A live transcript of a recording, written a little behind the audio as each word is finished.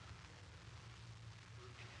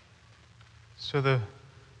So the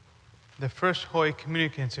first Holy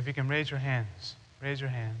Communicants, if you can raise your hands. Raise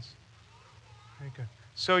your hands. Very good.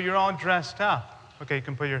 So you're all dressed up. Okay, you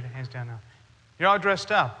can put your hands down now. You're all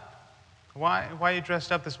dressed up. Why are you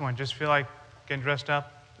dressed up this morning? Just feel like getting dressed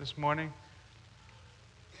up this morning?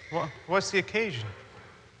 What's the occasion?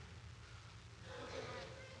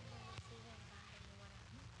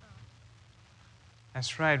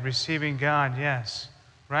 That's right, receiving God, yes.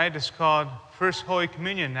 Right? It's called First Holy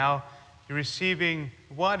Communion. Now, you're receiving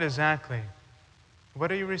what exactly?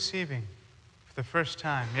 What are you receiving for the first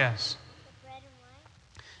time? Yes. The bread and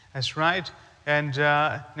wine. That's right. And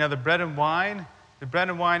now the bread and wine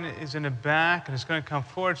is in the back, and it's going to come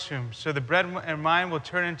forward soon. So the bread and wine will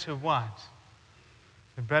turn into what?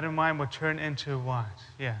 The bread and wine will turn into what?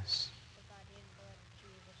 Yes. The body and blood of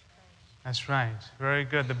Jesus Christ. That's right. Very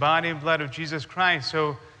good. The body and blood of Jesus Christ.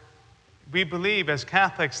 So we believe as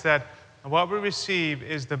Catholics that what we receive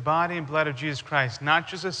is the body and blood of Jesus Christ, not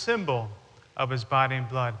just a symbol of his body and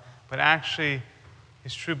blood, but actually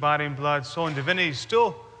his true body and blood, soul and divinity.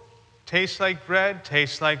 Still tastes like bread,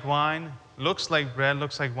 tastes like wine, looks like bread,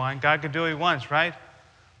 looks like wine. God can do what he wants, right?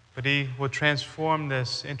 But he will transform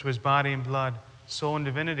this into his body and blood, soul and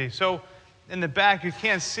divinity. So in the back, you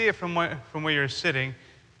can't see it from where you're sitting.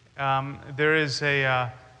 There is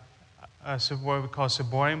what we call a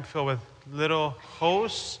ciborium filled with little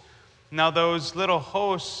hosts. Now those little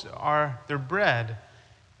hosts they're bread,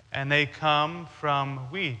 and they come from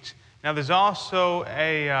wheat. Now there's also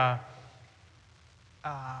a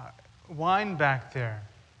wine back there.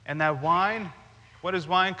 And that wine, what does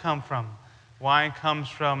wine come from? Wine comes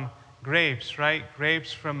from grapes, right?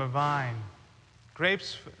 Grapes from a vine.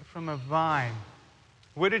 Grapes from a vine.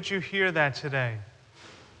 Where did you hear that today?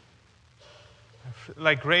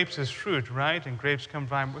 Like grapes is fruit, right? And grapes come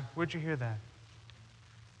from vine. Where'd you hear that?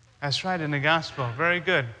 That's right, in the gospel. Very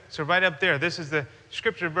good. So right up there, this is the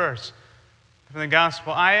scripture verse from the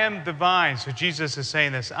gospel. I am the vine. So Jesus is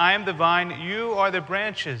saying this. I am the vine, you are the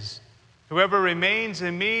branches. Whoever remains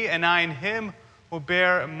in me and I in him will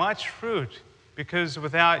bear much fruit, because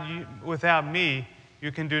without me,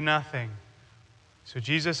 you can do nothing. So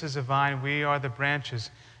Jesus is the vine, we are the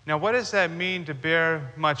branches. Now, what does that mean to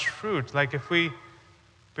bear much fruit? Like if we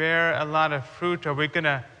bear a lot of fruit, are we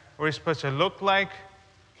supposed to look like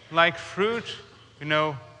fruit? You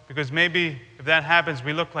know, because maybe if that happens,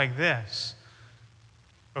 we look like this.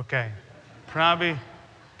 Okay. Probably.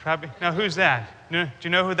 Now, who's that? Do you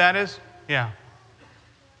know who that is? Yeah.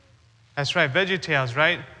 That's right, VeggieTales,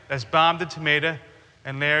 right? That's Bob the tomato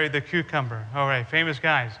and Larry the cucumber. All right, famous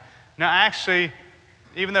guys. Now, actually,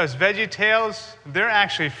 even though it's VeggieTales, they're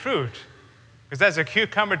actually fruit, because that's a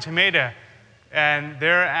cucumber tomato, and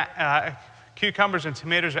cucumbers and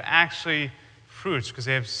tomatoes are actually fruits because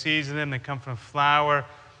they have seeds in them. They come from flour.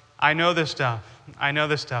 I know this stuff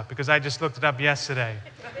because I just looked it up yesterday.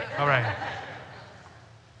 All right.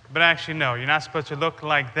 But actually, no, you're not supposed to look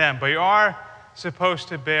like them, but you are supposed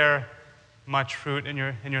to bear much fruit in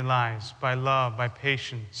your lives by love, by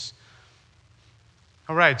patience.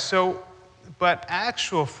 All right, so, but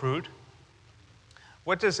actual fruit,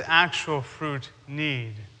 what does actual fruit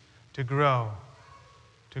need to grow?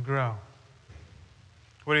 To grow.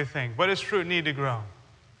 What do you think? What does fruit need to grow?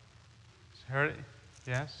 Heard it?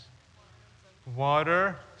 Yes?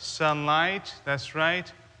 Water, sunlight, that's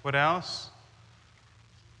right. What else?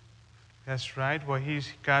 That's right. Well,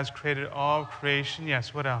 God's created all creation.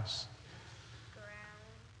 Yes, what else? Ground.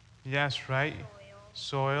 Yes, right.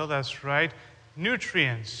 Soil. Soil, that's right.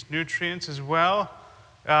 Nutrients as well.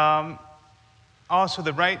 Also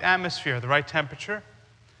the right atmosphere, the right temperature.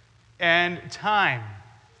 And time.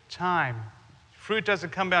 Fruit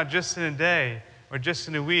doesn't come out just in a day or just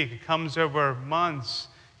in a week. It comes over months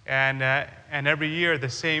and every year, the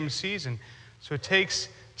same season. So it takes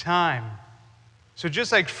time. So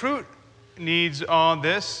just like fruit needs all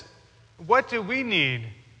this, what do we need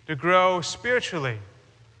to grow spiritually?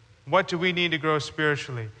 What do we need to grow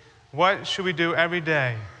spiritually? What should we do every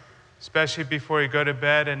day, especially before you go to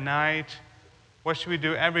bed at night? What should we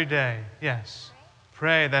do every day? Yes,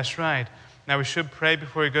 pray, that's right. Now we should pray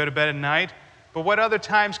before you go to bed at night, but what other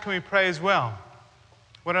times can we pray as well?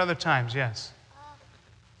 What other times? Yes.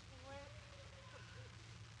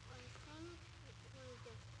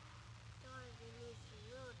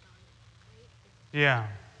 Yeah,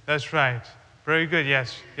 that's right. Very good,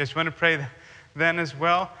 yes. Yes, you want to pray then as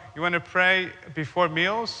well? You want to pray before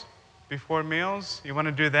meals? Before meals, you want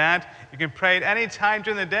to do that? You can pray at any time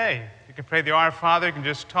during the day. You can pray the Our Father. You can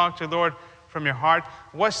just talk to the Lord from your heart.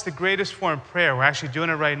 What's the greatest form of prayer? We're actually doing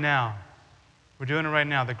it right now. We're doing it right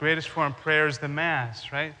now. The greatest form of prayer is the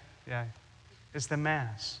Mass, right? Yeah, it's the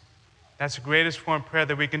Mass. That's the greatest form of prayer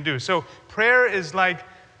that we can do. So prayer is like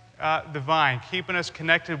the vine, keeping us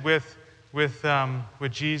connected with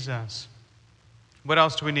Jesus. What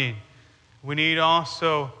else do we need? We need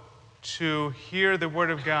also to hear the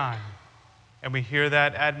Word of God, and we hear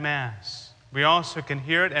that at Mass. We also can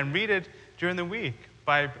hear it and read it during the week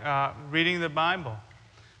by reading the Bible.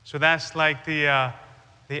 So that's like the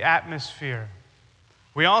atmosphere.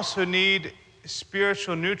 We also need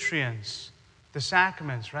spiritual nutrients, the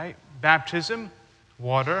sacraments, right? Baptism,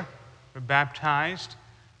 water, we're baptized.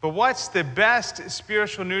 But what's the best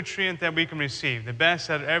spiritual nutrient that we can receive? The best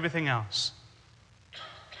out of everything else?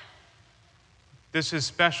 This is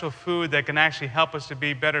special food that can actually help us to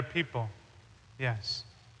be better people. Yes.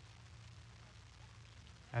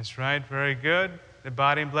 That's right, very good. The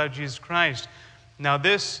body and blood of Jesus Christ. Now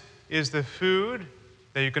this is the food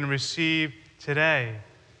that you can receive today.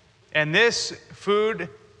 And this food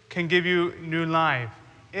can give you new life.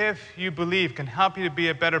 If you believe, can help you to be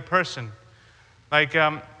a better person. Like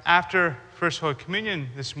after First Holy Communion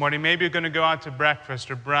this morning, maybe you're going to go out to breakfast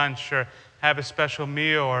or brunch or have a special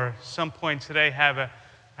meal, or some point today have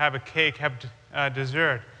a cake, have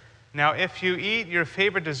dessert. Now, if you eat your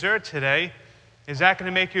favorite dessert today, is that going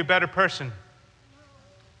to make you a better person?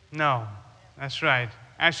 No, that's right.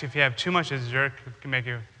 Actually, if you have too much dessert, it can make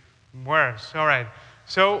you worse. All right.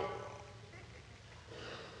 So,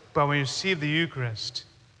 but when you receive the Eucharist,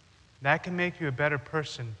 that can make you a better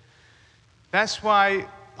person. That's why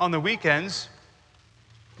on the weekends,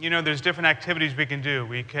 there's different activities we can do.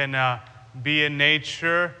 We can be in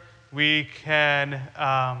nature. We can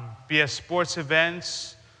be at sports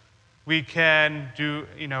events. We can do,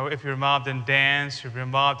 if you're involved in dance, if you're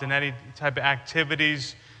involved in any type of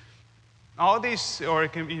activities, all these, or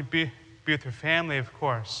it can be with your family, of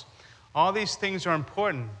course. All these things are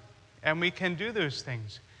important, and we can do those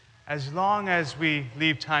things as long as we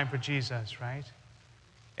leave time for Jesus, right?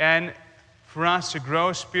 And for us to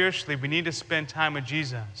grow spiritually, we need to spend time with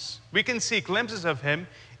Jesus. We can see glimpses of Him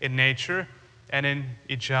in nature and in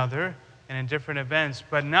each other and in different events,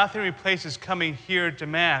 but nothing replaces coming here to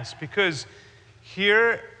Mass, because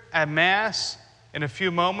here at Mass, in a few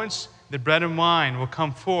moments, the bread and wine will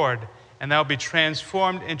come forward, and that will be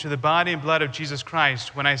transformed into the body and blood of Jesus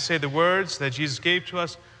Christ. When I say the words that Jesus gave to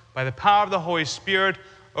us by the power of the Holy Spirit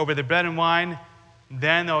over the bread and wine,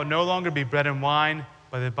 then there will no longer be bread and wine,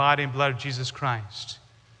 but the body and blood of Jesus Christ.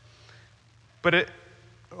 But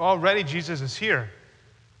already Jesus is here.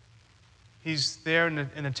 He's there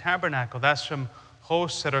in the tabernacle. That's from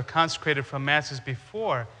hosts that are consecrated from Masses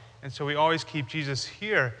before. And so we always keep Jesus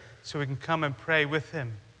here so we can come and pray with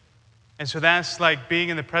Him. And so that's like being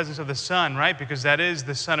in the presence of the Son, right? Because that is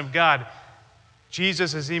the Son of God.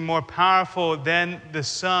 Jesus is even more powerful than the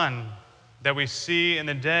sun that we see in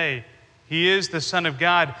the day. He is the Son of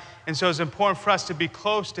God. And so it's important for us to be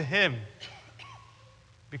close to Him.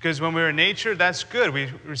 Because when we're in nature, that's good. We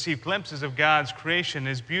receive glimpses of God's creation,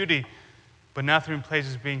 His beauty. But nothing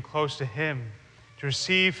replaces being close to Him, to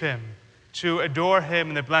receive Him, to adore Him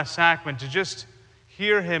in the Blessed Sacrament, to just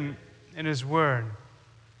hear Him in His Word.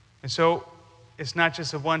 And so it's not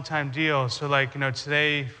just a one-time deal. So like,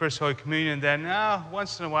 today, First Holy Communion, then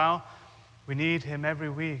once in a while, we need Him every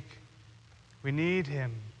week. We need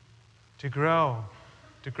Him to grow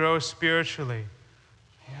spiritually.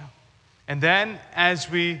 Yeah. And then as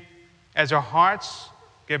our hearts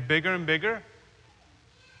get bigger and bigger,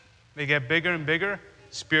 they get bigger and bigger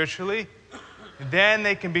spiritually, and then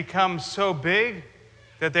they can become so big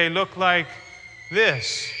that they look like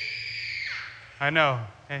this. I know.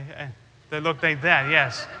 They look like that,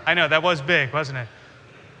 yes. I know, that was big, wasn't it?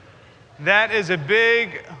 That is a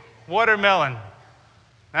big watermelon.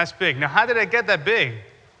 That's big. Now, how did it get that big?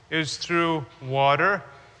 It was through water,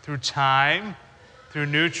 through time, through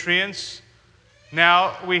nutrients.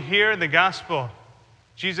 Now, we hear in the gospel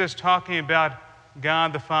Jesus talking about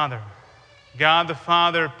God the Father. God the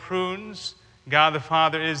Father prunes. God the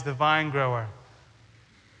Father is the vine grower.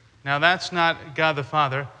 Now, that's not God the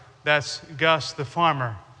Father. That's Gus the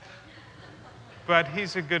farmer. But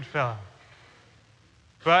he's a good fellow.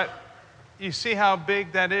 But you see how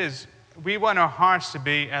big that is. We want our hearts to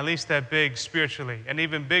be at least that big spiritually, and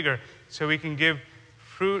even bigger, so we can give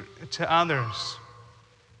fruit to others.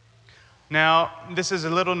 Now, this is a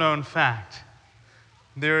little known fact.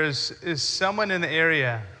 There is someone in the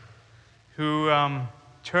area who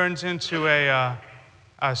turns into a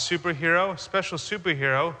superhero, special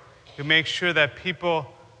superhero, who makes sure that people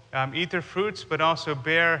eat their fruits, but also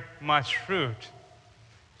bear much fruit.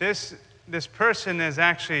 This person is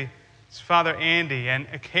actually Father Andy, and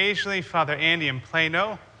occasionally Father Andy in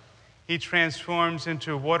Plano, he transforms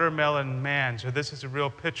into a watermelon man. So this is a real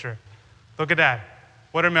picture Look at that.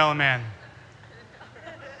 Watermelon man.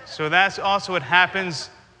 So that's also what happens.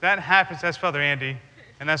 That happens, that's Father Andy.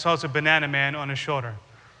 And that's also Banana Man on his shoulder.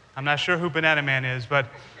 I'm not sure who Banana Man is, but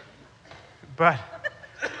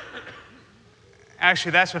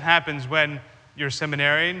actually that's what happens when you're a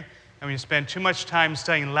seminarian and when you spend too much time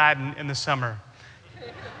studying Latin in the summer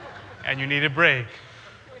and you need a break.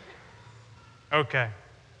 Okay.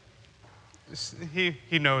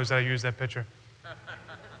 He knows that I use that picture.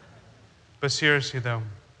 But seriously though,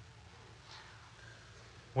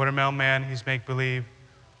 Watermelon Man, he's make-believe.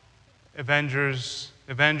 Avengers,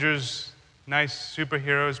 nice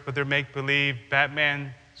superheroes, but they're make-believe.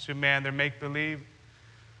 Batman, Superman, they're make-believe.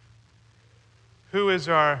 Who is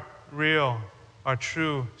our real, our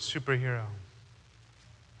true superhero?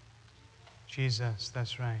 Jesus,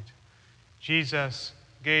 that's right. Jesus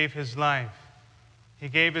gave his life. He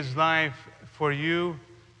gave his life for you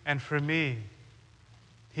and for me.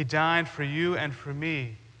 He died for you and for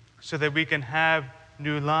me so that we can have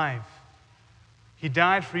new life. He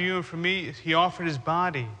died for you and for me. He offered his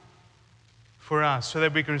body for us so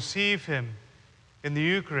that we can receive him in the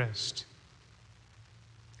Eucharist.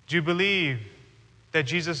 Do you believe that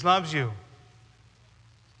Jesus loves you?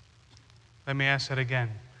 Let me ask that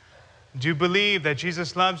again. Do you believe that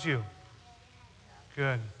Jesus loves you?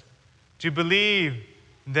 Good. Do you believe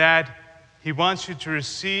that he wants you to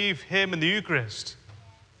receive him in the Eucharist?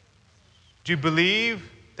 Do you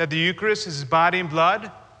believe that the Eucharist is his body and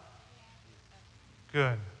blood?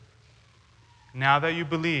 Good. Now that you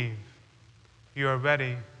believe, you are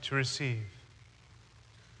ready to receive.